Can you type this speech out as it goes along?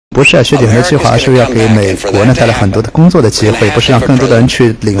不是要削减很多计划，而是要给美国呢带来很多的工作的机会，不是让更多的人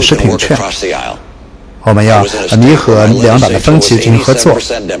去领食品券。我们要弥合两党的分歧进行合作。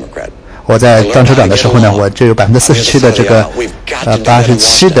我在当州长的时候呢，我就有47%的这个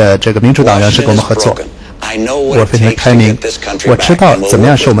87%的这个民主党人是跟我们合作。我非常开明，我知道怎么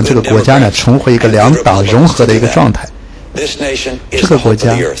样使我们这个国家呢重回一个两党融合的一个状态。这个国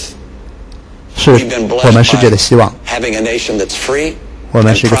家是我们世界的希望，我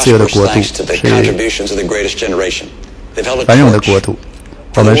们是一个自由的国度，是繁荣的国度，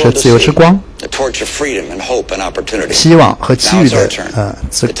我们是自由之光，希望和机遇的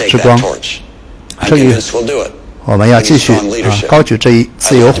之光。这一我们要继续高举这一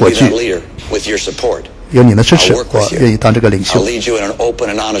自由火炬。有你的支持，我愿意当这个领袖。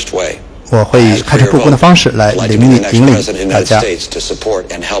我会以开诚布公的方式来引领大家，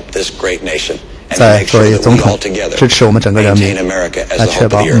在作为总统支持我们整个人民，来确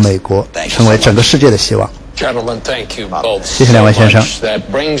保美国成为整个世界的希望。谢谢两位先生。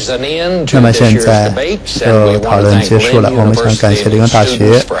那么现在就讨论结束了，我们想感谢利用大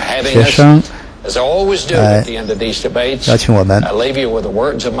学学生来邀请我们。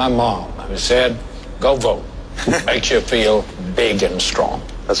Go vote. Makes you feel big and strong.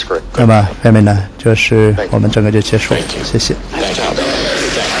 That's great. 那么下面呢，就是我们整个就结束了，谢谢。